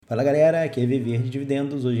Fala galera, aqui é Viver de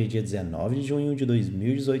Dividendos, hoje é dia 19 de junho de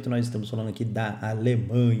 2018, nós estamos falando aqui da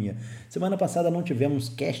Alemanha. Semana passada não tivemos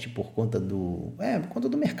cast por conta do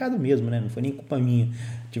mercado mesmo, né? Não foi nem culpa minha.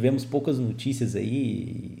 Tivemos poucas notícias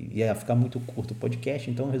aí, ia ficar muito curto o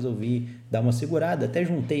podcast, então resolvi dar uma segurada. Até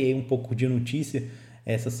juntei aí um pouco de notícia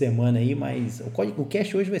essa semana aí, mas o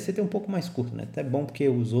cast hoje vai ser até um pouco mais curto, né? Até bom porque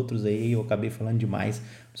os outros aí eu acabei falando demais.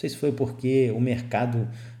 Não sei se foi porque o mercado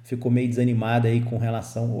ficou meio desanimado aí com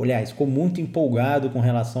relação, aliás, ficou muito empolgado com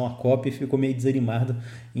relação à COP e ficou meio desanimado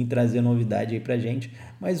em trazer novidade aí pra gente,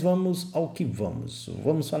 mas vamos ao que vamos.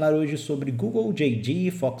 Vamos falar hoje sobre Google, JD,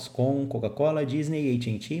 Foxconn, Coca-Cola, Disney,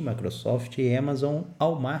 AT&T, Microsoft, Amazon,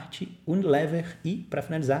 Walmart, Unilever e, para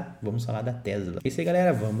finalizar, vamos falar da Tesla. É isso aí,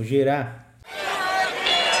 galera, vamos girar!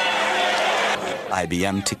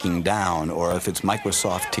 IBM ticking down, or if it's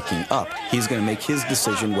Microsoft ticking up, he's going to make his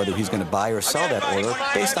decision whether he's going to buy or sell that order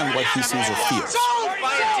based on what he sees or feels.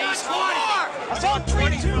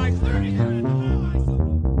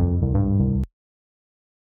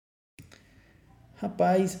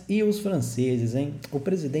 Rapaz, e os franceses, hein? O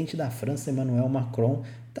presidente da França, Emmanuel Macron,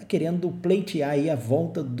 está querendo pleitear aí a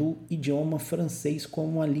volta do idioma francês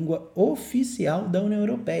como uma língua oficial da União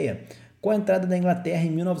Europeia. Com a entrada da Inglaterra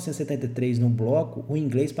em 1973 no bloco, o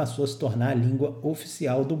inglês passou a se tornar a língua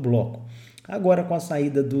oficial do bloco. Agora, com a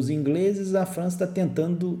saída dos ingleses, a França está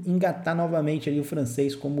tentando engatar novamente ali o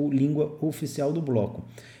francês como língua oficial do bloco.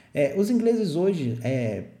 Os ingleses hoje,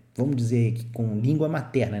 vamos dizer que com língua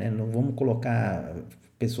materna, né? Não vamos colocar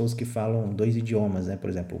pessoas que falam dois idiomas, né?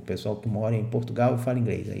 Por exemplo, o pessoal que mora em Portugal e fala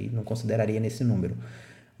inglês, aí não consideraria nesse número.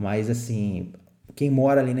 Mas assim, quem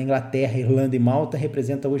mora ali na Inglaterra, Irlanda e Malta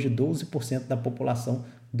representa hoje 12% da população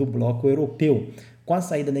do bloco europeu. Com a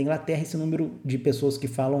saída da Inglaterra, esse número de pessoas que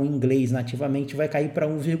falam inglês nativamente vai cair para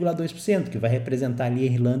 1,2%, que vai representar ali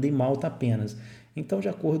Irlanda e Malta apenas. Então,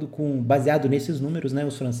 baseado nesses números, né,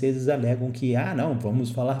 os franceses alegam que, não,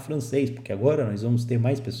 vamos falar francês, porque agora nós vamos ter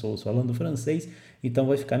mais pessoas falando francês, então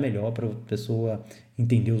vai ficar melhor para a pessoa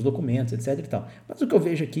entender os documentos, etc e tal. Mas o que eu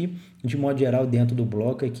vejo aqui, de modo geral, dentro do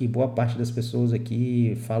bloco, é que boa parte das pessoas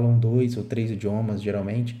aqui falam 2 ou 3 idiomas,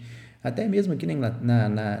 geralmente. Até mesmo aqui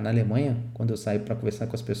na Alemanha, quando eu saio para conversar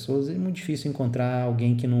com as pessoas, é muito difícil encontrar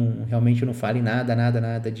alguém que realmente não fale nada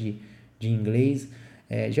de inglês.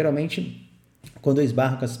 Geralmente, quando eu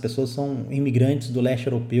esbarro com essas pessoas, são imigrantes do leste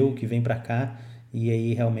europeu que vêm para cá, e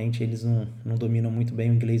aí realmente eles não dominam muito bem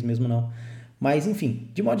o inglês mesmo não. Mas enfim,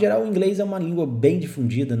 de modo geral, o inglês é uma língua bem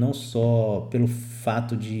difundida, não só pelo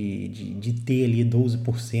fato de ter ali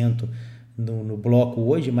 12% no bloco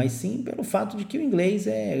hoje, mas sim pelo fato de que o inglês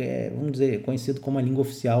vamos dizer, conhecido como a língua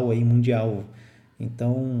oficial aí mundial.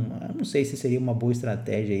 Então, eu não sei se seria uma boa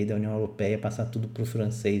estratégia aí da União Europeia passar tudo para o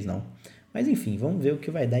francês, não. Mas enfim, vamos ver o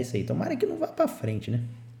que vai dar isso aí. Tomara que não vá para frente, né?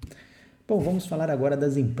 Bom, vamos falar agora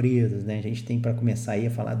das empresas, né? A gente tem para começar aí a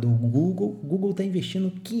falar do Google. O Google está investindo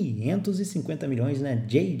 550 milhões na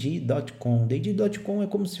JD.com. JD.com é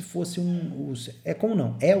como se fosse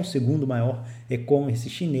é o segundo maior e-commerce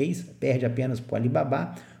chinês, perde apenas para o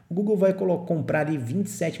Alibaba. O Google vai comprar ali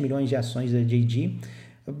 27 milhões de ações da JD.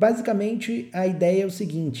 Basicamente, a ideia é o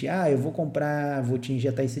seguinte, eu vou te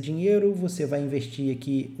injetar esse dinheiro, você vai investir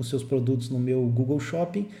aqui os seus produtos no meu Google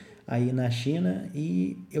Shopping, aí na China,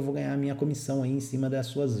 e eu vou ganhar a minha comissão aí em cima das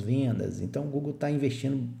suas vendas. Então, o Google está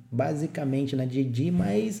investindo basicamente na JD,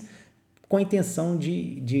 mas com a intenção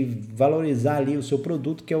de valorizar ali o seu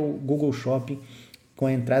produto, que é o Google Shopping, com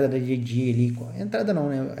a entrada da JD ali. Entrada não,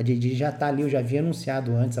 né? A JD já está ali, eu já havia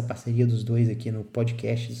anunciado antes a parceria dos dois aqui no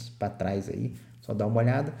podcast para trás aí, só dá uma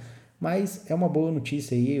olhada. Mas é uma boa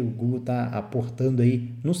notícia aí, o Google está aportando aí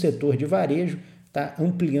no setor de varejo, está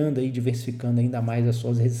ampliando aí, diversificando ainda mais as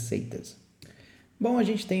suas receitas. Bom, a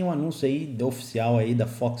gente tem um anúncio aí oficial aí da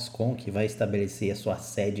Foxconn, que vai estabelecer a sua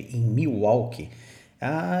sede em Milwaukee.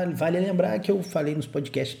 Vale lembrar que eu falei nos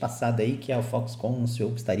podcasts passados aí que a Foxconn anunciou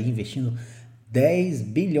que estaria investindo 10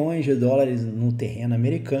 bilhões de dólares no terreno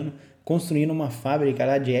americano, construindo uma fábrica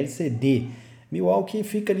lá de LCD. Milwaukee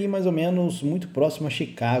fica ali mais ou menos muito próximo a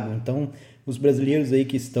Chicago, então os brasileiros aí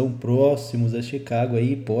que estão próximos a Chicago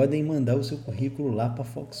aí podem mandar o seu currículo lá para a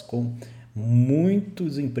Foxconn.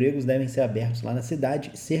 Muitos empregos devem ser abertos lá na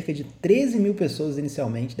cidade, cerca de 13 mil pessoas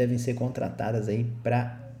inicialmente devem ser contratadas aí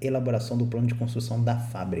para elaboração do plano de construção da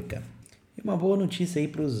fábrica. E uma boa notícia aí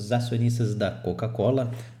para os acionistas da Coca-Cola,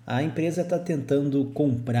 a empresa está tentando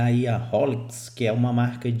comprar aí a Horlicks, que é uma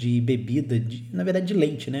marca de bebida, na verdade de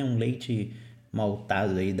leite, né? Um leite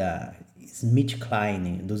maltado aí da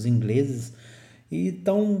SmithKline, dos ingleses, e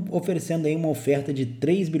estão oferecendo aí uma oferta de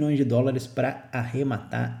 3 bilhões de dólares para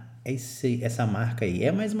arrematar essa marca aí.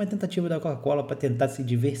 É mais uma tentativa da Coca-Cola para tentar se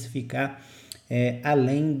diversificar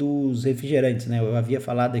além dos refrigerantes, né? Eu havia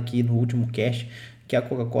falado aqui no último cast que a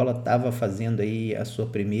Coca-Cola estava fazendo aí a sua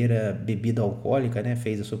primeira bebida alcoólica, né?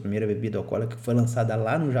 Fez a sua primeira bebida alcoólica que foi lançada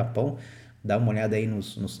lá no Japão. Dá uma olhada aí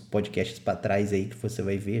nos podcasts para trás aí que você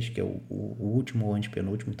vai ver, acho que é o último ou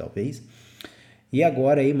antepenúltimo talvez. E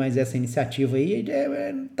agora aí, mais essa iniciativa aí,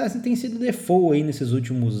 tem sido default aí nesses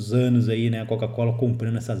últimos anos aí, né? A Coca-Cola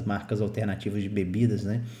comprando essas marcas alternativas de bebidas,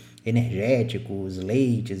 né? Energéticos,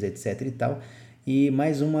 leites, etc e tal. E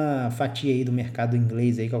mais uma fatia aí do mercado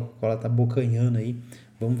inglês aí que a Coca-Cola tá bocanhando aí.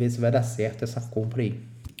 Vamos ver se vai dar certo essa compra aí.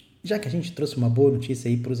 Já que a gente trouxe uma boa notícia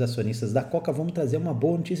aí para os acionistas da Coca, vamos trazer uma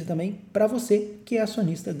boa notícia também para você, que é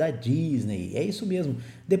acionista da Disney. É isso mesmo.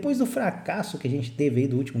 Depois do fracasso que a gente teve aí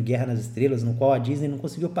do último Guerra nas Estrelas, no qual a Disney não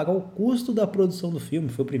conseguiu pagar o custo da produção do filme,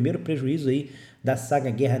 foi o primeiro prejuízo aí da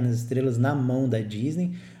saga Guerra nas Estrelas na mão da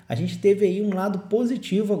Disney, a gente teve aí um lado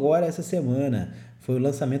positivo agora essa semana. Foi o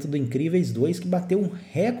lançamento do Incríveis 2, que bateu um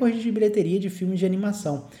recorde de bilheteria de filmes de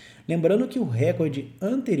animação. Lembrando que o recorde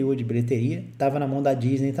anterior de bilheteria estava na mão da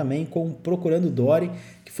Disney também, com Procurando Dory,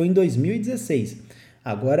 que foi em 2016.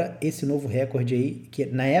 Agora, esse novo recorde aí, que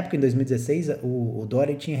na época, em 2016, o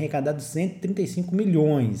Dory tinha arrecadado 135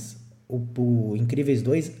 milhões. O Incríveis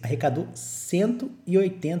 2 arrecadou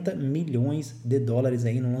 180 milhões de dólares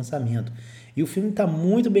aí no lançamento. E o filme está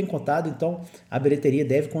muito bem cotado, então a bilheteria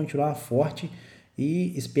deve continuar forte.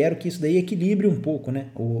 E espero que isso daí equilibre um pouco, né?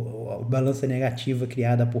 A balança negativa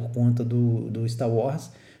criada por conta do Star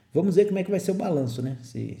Wars. Vamos ver como é que vai ser o balanço, né?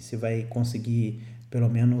 Se vai conseguir, pelo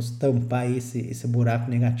menos, tampar esse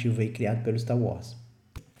buraco negativo aí criado pelo Star Wars.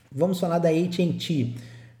 Vamos falar da AT&T.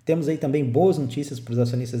 Temos aí também boas notícias para os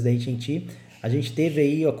acionistas da AT&T. A gente teve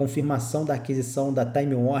aí a confirmação da aquisição da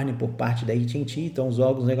Time Warner por parte da AT&T, então os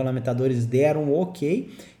órgãos regulamentadores deram um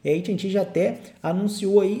ok, e a AT&T já até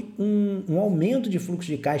anunciou aí um aumento de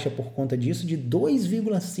fluxo de caixa por conta disso de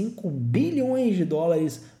 2,5 bilhões de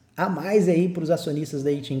dólares a mais aí para os acionistas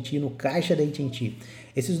da AT&T, no caixa da AT&T.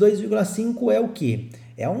 Esses 2,5 é o quê?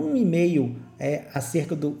 É 1,5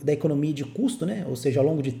 acerca da economia de custo, né? Ou seja, ao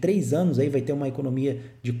longo de 3 anos aí vai ter uma economia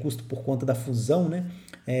de custo por conta da fusão, né?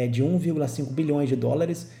 De 1,5 bilhões de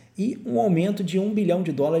dólares e um aumento de 1 bilhão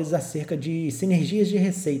de dólares acerca de sinergias de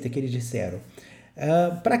receita que eles disseram.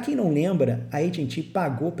 Para quem não lembra, a AT&T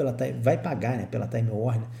vai pagar, né, pela Time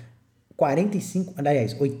Warner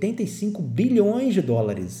 85 bilhões de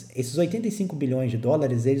dólares. Esses 85 bilhões de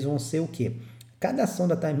dólares, eles vão ser o quê? Cada ação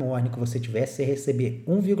da Time Warner que você tiver, você receber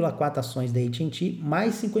 1,4 ações da AT&T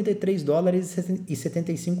mais 53 dólares e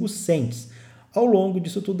 75 cents. Ao longo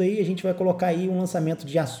disso tudo aí, a gente vai colocar aí um lançamento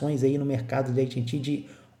de ações aí no mercado da AT&T de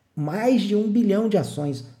mais de 1 bilhão de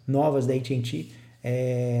ações novas da AT&T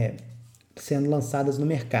sendo lançadas no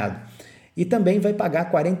mercado. E também vai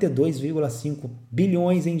pagar 42,5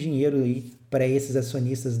 bilhões em dinheiro aí para esses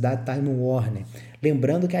acionistas da Time Warner.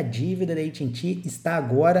 Lembrando que a dívida da AT&T está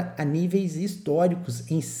agora a níveis históricos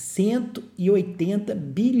em 180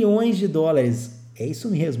 bilhões de dólares. É isso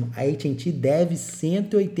mesmo, a AT&T deve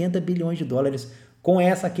 180 bilhões de dólares com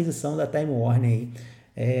essa aquisição da Time Warner aí.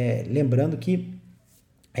 Lembrando que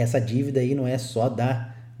essa dívida aí não é só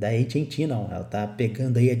da AT&T, não. Ela tá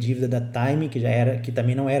pegando aí a dívida da Time, que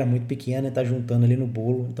também não era muito pequena, e tá juntando ali no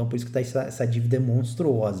bolo. Então, por isso que essa dívida é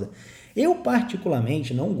monstruosa. Eu,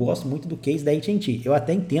 particularmente, não gosto muito do case da AT&T. Eu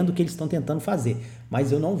até entendo o que eles estão tentando fazer,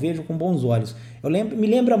 mas eu não vejo com bons olhos. Me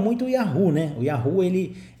lembra muito o Yahoo, né? O Yahoo,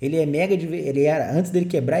 ele era, antes dele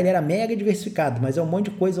quebrar, ele era mega diversificado, mas é um monte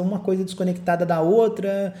de coisa, uma coisa desconectada da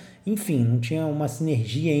outra. Enfim, não tinha uma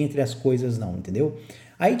sinergia entre as coisas, não, entendeu?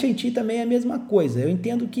 A AT&T também é a mesma coisa. Eu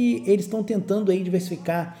entendo que eles estão tentando aí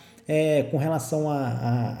diversificar com relação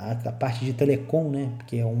à parte de telecom, né?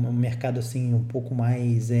 Porque é um mercado assim um pouco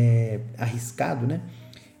mais arriscado, né?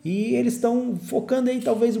 E eles estão focando aí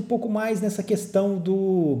talvez um pouco mais nessa questão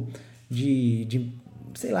de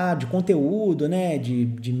conteúdo, né?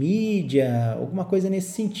 De mídia, alguma coisa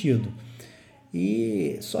nesse sentido.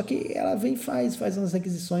 E só que ela faz umas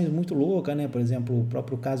aquisições muito loucas, né? Por exemplo, o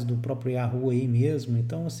próprio caso do próprio Yahoo aí mesmo.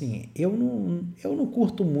 Então, assim, eu não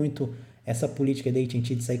curto muito essa política da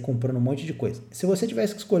AT&T de sair comprando um monte de coisa. Se você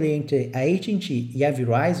tivesse que escolher entre a AT&T e a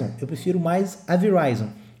Verizon, eu prefiro mais a Verizon.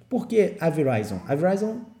 Por que a Verizon? A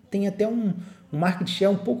Verizon tem até um market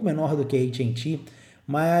share um pouco menor do que a AT&T,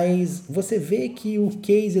 mas você vê que o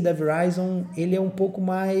case da Verizon, ele é um pouco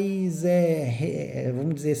mais,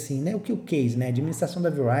 vamos dizer assim, né? O case, né? A administração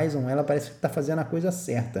da Verizon, ela parece que está fazendo a coisa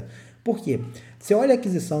certa. Por quê? Você olha a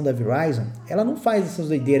aquisição da Verizon, ela não faz essas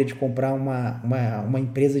doideiras de comprar uma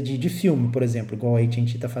empresa de filme, por exemplo, igual a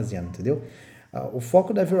AT&T está fazendo, entendeu? O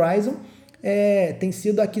foco da Verizon tem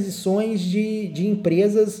sido aquisições de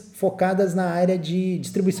empresas focadas na área de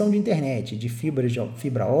distribuição de internet, de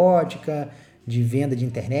fibra ótica, de venda de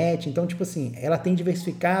internet. Então, tipo assim, ela tem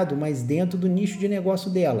diversificado, mas dentro do nicho de negócio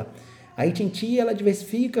dela. A AT&T, ela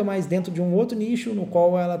diversifica, mas dentro de um outro nicho, no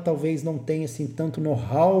qual ela talvez não tenha assim, tanto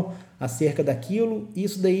know-how acerca daquilo.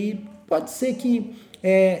 Isso daí pode ser que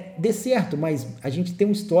dê certo, mas a gente tem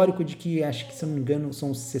um histórico de que, acho que se não me engano,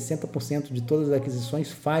 são 60% de todas as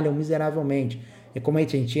aquisições falham miseravelmente. E como a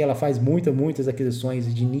AT&T, ela faz muitas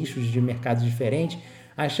aquisições de nichos de mercados diferentes,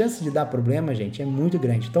 a chance de dar problema, gente, é muito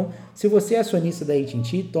grande. Então, se você é acionista da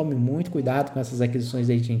AT&T, tome muito cuidado com essas aquisições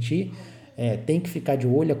da AT&T. Tem que ficar de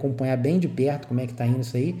olho, acompanhar bem de perto como é que tá indo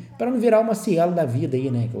isso aí, para não virar uma Cielo da vida aí,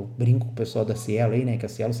 né? Que eu brinco com o pessoal da Cielo aí, né? Que a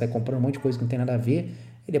Cielo sai comprando um monte de coisa que não tem nada a ver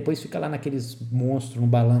e depois fica lá naqueles monstros no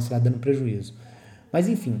balanço lá dando prejuízo. Mas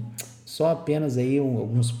enfim, só apenas aí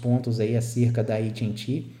alguns pontos aí acerca da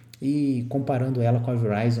AT&T e comparando ela com a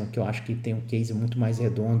Verizon, que eu acho que tem um case muito mais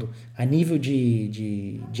redondo a nível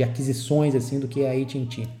de aquisições assim do que a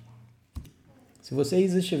AT&T. Se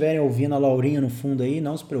vocês estiverem ouvindo a Laurinha no fundo aí,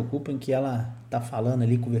 não se preocupem que ela tá falando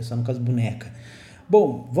ali, conversando com as bonecas.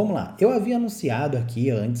 Bom, vamos lá. Eu havia anunciado aqui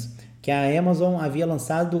antes que a Amazon havia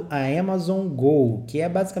lançado a Amazon Go, que é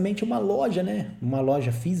basicamente uma loja, né? Uma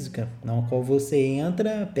loja física, na qual você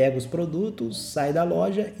entra, pega os produtos, sai da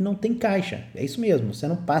loja e não tem caixa. É isso mesmo, você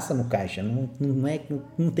não passa no caixa,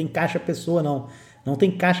 não tem caixa pessoa, não. Não tem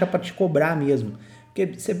caixa para te cobrar mesmo.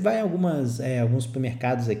 Porque você vai em alguns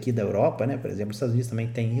supermercados aqui da Europa, né? Por exemplo, nos Estados Unidos também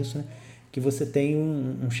tem isso, né? Que você tem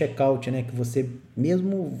um checkout, né? Que você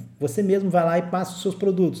mesmo vai lá e passa os seus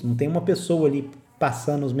produtos. Não tem uma pessoa ali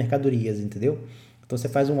passando as mercadorias, entendeu? Então você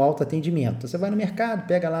faz um autoatendimento. Então você vai no mercado,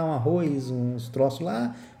 pega lá um arroz, uns troços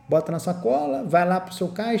lá, bota na sacola, vai lá pro seu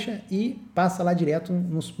caixa e passa lá direto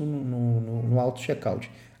no auto-checkout.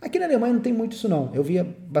 Aqui na Alemanha não tem muito isso não. Eu via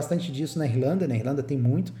bastante disso na Irlanda tem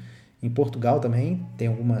muito. Em Portugal também, tem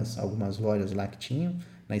algumas lojas lá que tinham,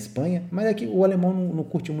 na Espanha, mas aqui o alemão não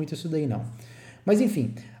curte muito isso daí não. Mas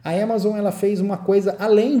enfim, a Amazon ela fez uma coisa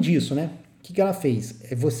além disso, né? O que ela fez?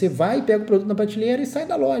 Você vai, pega o produto na prateleira e sai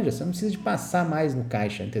da loja, você não precisa de passar mais no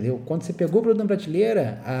caixa, entendeu? Quando você pegou o produto na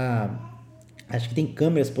prateleira, acho que tem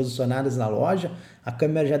câmeras posicionadas na loja, a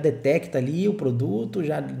câmera já detecta ali o produto,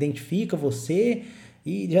 já identifica você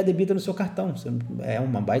e já debita no seu cartão. É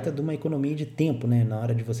uma baita de uma economia de tempo, né, na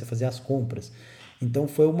hora de você fazer as compras. Então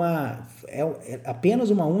foi apenas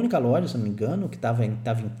uma única loja, se não me engano, que tá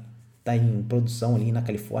em produção ali na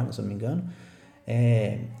Califórnia, se não me engano.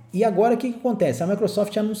 E agora o que acontece? A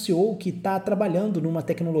Microsoft anunciou que está trabalhando numa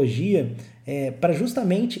tecnologia para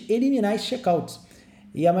justamente eliminar esses checkouts.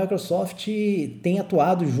 E a Microsoft tem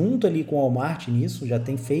atuado junto ali com o Walmart nisso, já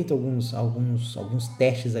tem feito alguns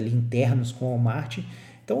testes ali internos com o Walmart.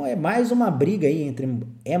 Então é mais uma briga aí entre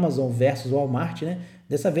Amazon versus Walmart, né?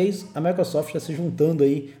 Dessa vez a Microsoft está se juntando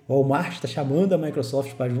aí, o Walmart está chamando a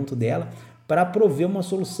Microsoft para junto dela para prover uma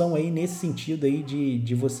solução aí nesse sentido aí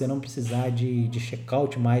de você não precisar de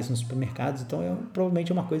checkout mais nos supermercados. Então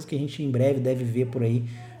provavelmente é uma coisa que a gente em breve deve ver por aí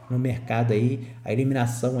no mercado aí, a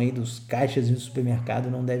eliminação aí dos caixas do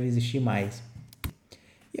supermercado não deve existir mais.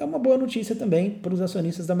 E é uma boa notícia também para os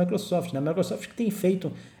acionistas da Microsoft, né? A Microsoft que tem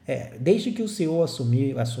feito, desde que o CEO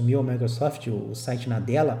assumiu a Microsoft, o site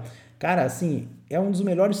Nadella, cara, assim, é um dos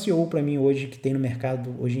melhores CEO para mim hoje que tem no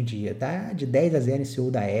mercado hoje em dia, tá? De 10 a 0 em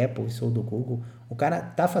CEO da Apple, CEO do Google, o cara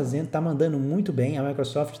tá mandando muito bem, a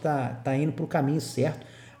Microsoft tá indo para o caminho certo.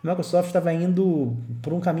 A Microsoft estava indo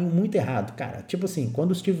por um caminho muito errado, cara. Tipo assim,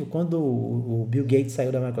 quando o Bill Gates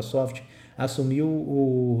saiu da Microsoft, assumiu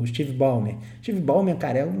o Steve Ballmer. Steve Ballmer,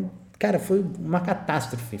 cara, foi uma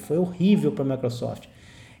catástrofe, foi horrível para a Microsoft.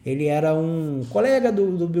 Ele era um colega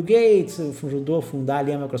do Bill Gates, ajudou a fundar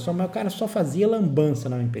ali a Microsoft, mas o cara só fazia lambança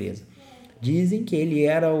na empresa. Dizem que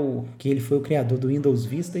ele foi o criador do Windows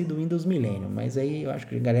Vista e do Windows Millennium, mas aí eu acho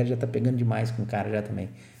que a galera já tá pegando demais com o cara já também.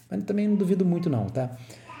 Mas também não duvido muito não, tá?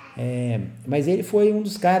 Mas ele foi um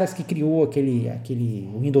dos caras que criou aquele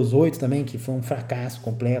Windows 8 também, que foi um fracasso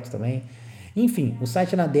completo também. Enfim, o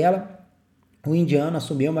site Nadella, o indiano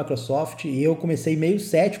assumiu a Microsoft e eu comecei meio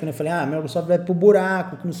cético, né? Falei, a Microsoft vai pro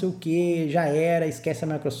buraco, que não sei o que, já era, esquece a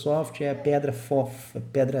Microsoft,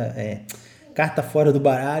 carta fora do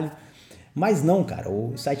baralho. Mas não, cara,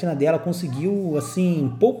 o site Nadella conseguiu, assim, em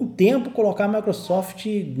pouco tempo colocar a Microsoft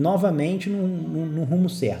novamente no rumo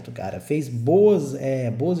certo, cara. Fez boas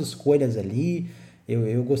escolhas ali,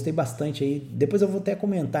 eu gostei bastante aí. Depois eu vou até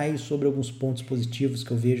comentar aí sobre alguns pontos positivos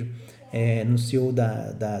que eu vejo no CEO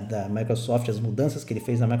da Microsoft, as mudanças que ele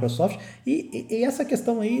fez na Microsoft, e essa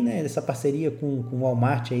questão aí, né, dessa parceria com o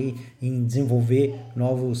Walmart aí, em desenvolver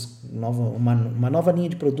uma nova linha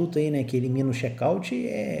de produto aí, né, que elimina o checkout,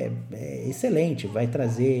 é excelente, vai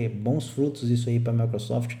trazer bons frutos isso aí para a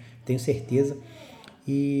Microsoft, tenho certeza,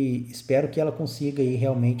 e espero que ela consiga aí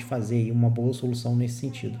realmente fazer aí uma boa solução nesse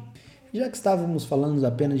sentido. Já que estávamos falando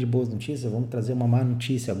apenas de boas notícias, vamos trazer uma má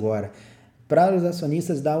notícia agora para os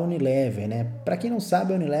acionistas da Unilever, né? Para quem não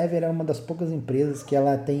sabe, a Unilever é uma das poucas empresas que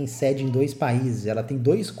ela tem sede em 2 países. Ela tem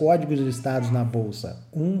 2 códigos listados na bolsa.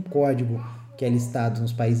 Um código que é listado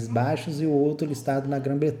nos Países Baixos e o outro listado na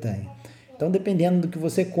Grã-Bretanha. Então, dependendo do que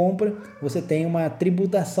você compra, você tem uma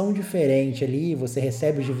tributação diferente ali, você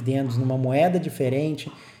recebe os dividendos numa moeda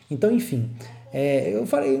diferente. Então, enfim,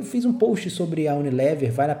 eu fiz um post sobre a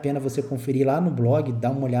Unilever, vale a pena você conferir lá no blog, dar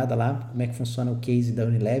uma olhada lá, como é que funciona o case da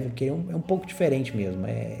Unilever, porque é um pouco diferente mesmo,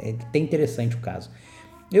 é bem interessante o caso.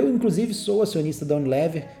 Eu, inclusive, sou acionista da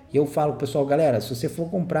Unilever e eu falo, pessoal, galera, se você for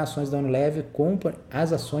comprar ações da Unilever, compra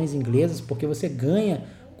as ações inglesas, porque você ganha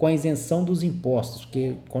com a isenção dos impostos,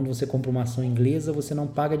 porque quando você compra uma ação inglesa, você não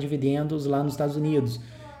paga dividendos lá nos Estados Unidos.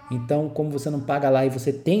 Então, como você não paga lá e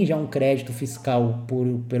você tem já um crédito fiscal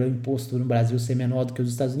pelo imposto no Brasil ser menor do que os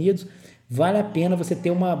Estados Unidos, vale a pena você ter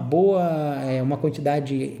uma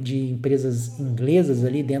quantidade de empresas inglesas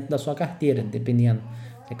ali dentro da sua carteira, dependendo.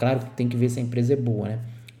 É claro que tem que ver se a empresa é boa, né?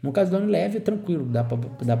 No caso da Unilever, tranquilo, dá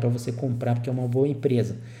para você comprar porque é uma boa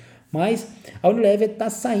empresa. Mas a Unilever está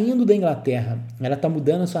saindo da Inglaterra, ela está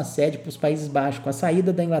mudando a sua sede para os Países Baixos. Com a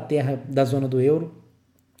saída da Inglaterra da zona do euro,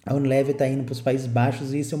 a Unilever está indo para os Países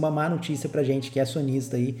Baixos e isso é uma má notícia para a gente que é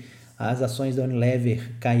acionista aí. As ações da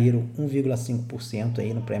Unilever caíram 1,5%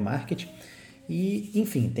 aí no pré-market e,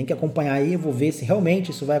 enfim, tem que acompanhar aí, vou ver se realmente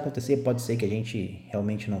isso vai acontecer. Pode ser que a gente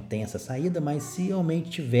realmente não tenha essa saída, mas se realmente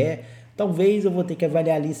tiver, talvez eu vou ter que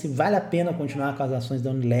avaliar ali se vale a pena continuar com as ações da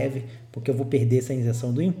Unilever, porque eu vou perder essa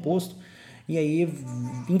isenção do imposto. E aí,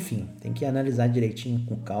 enfim, tem que analisar direitinho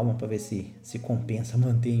com calma para ver se compensa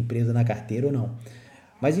manter a empresa na carteira ou não.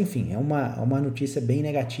 Mas enfim, é uma notícia bem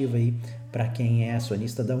negativa aí para quem é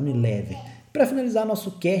acionista da Unilever. Para finalizar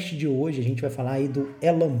nosso cast de hoje, a gente vai falar aí do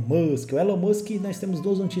Elon Musk. O Elon Musk, nós temos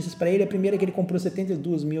 2 notícias para ele. A primeira é que ele comprou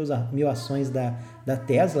 72 mil ações da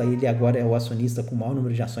Tesla. Ele agora é o acionista com o maior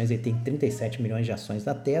número de ações, ele tem 37 milhões de ações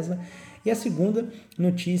da Tesla. E a segunda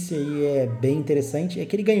notícia aí é bem interessante, é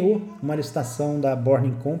que ele ganhou uma licitação da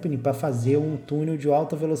Boring Company para fazer um túnel de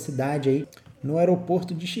alta velocidade aí no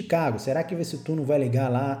aeroporto de Chicago. Será que esse túnel vai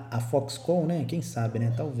ligar lá a Foxconn, né? Quem sabe,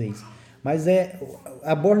 né? Talvez. Mas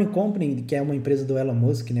a Boring Company, que é uma empresa do Elon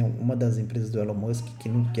Musk, né? Uma das empresas do Elon Musk,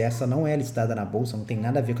 que essa não é listada na bolsa, não tem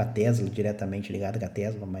nada a ver com a Tesla, diretamente ligada com a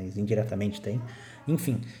Tesla, mas indiretamente tem.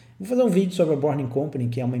 Enfim, vou fazer um vídeo sobre a Boring Company,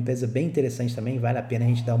 que é uma empresa bem interessante também, vale a pena a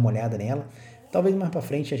gente dar uma olhada nela. Talvez mais para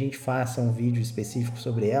frente a gente faça um vídeo específico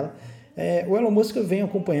sobre ela. O Elon Musk, eu venho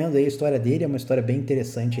acompanhando aí a história dele, é uma história bem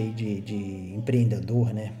interessante aí de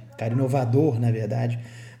empreendedor, né? Cara inovador, na verdade,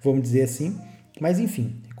 vamos dizer assim. Mas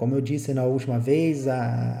enfim, como eu disse na última vez,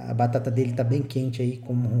 a batata dele tá bem quente aí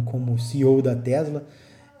como CEO da Tesla.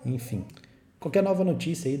 Enfim, qualquer nova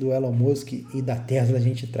notícia aí do Elon Musk e da Tesla a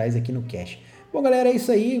gente traz aqui no Cash. Bom, galera, é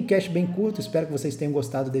isso aí, o Cash bem curto, espero que vocês tenham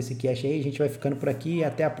gostado desse Cash aí. A gente vai ficando por aqui e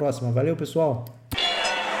até a próxima. Valeu, pessoal!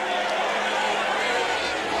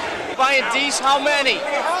 Buying D's, how many?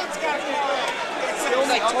 Still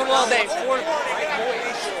like total all day.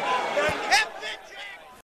 4.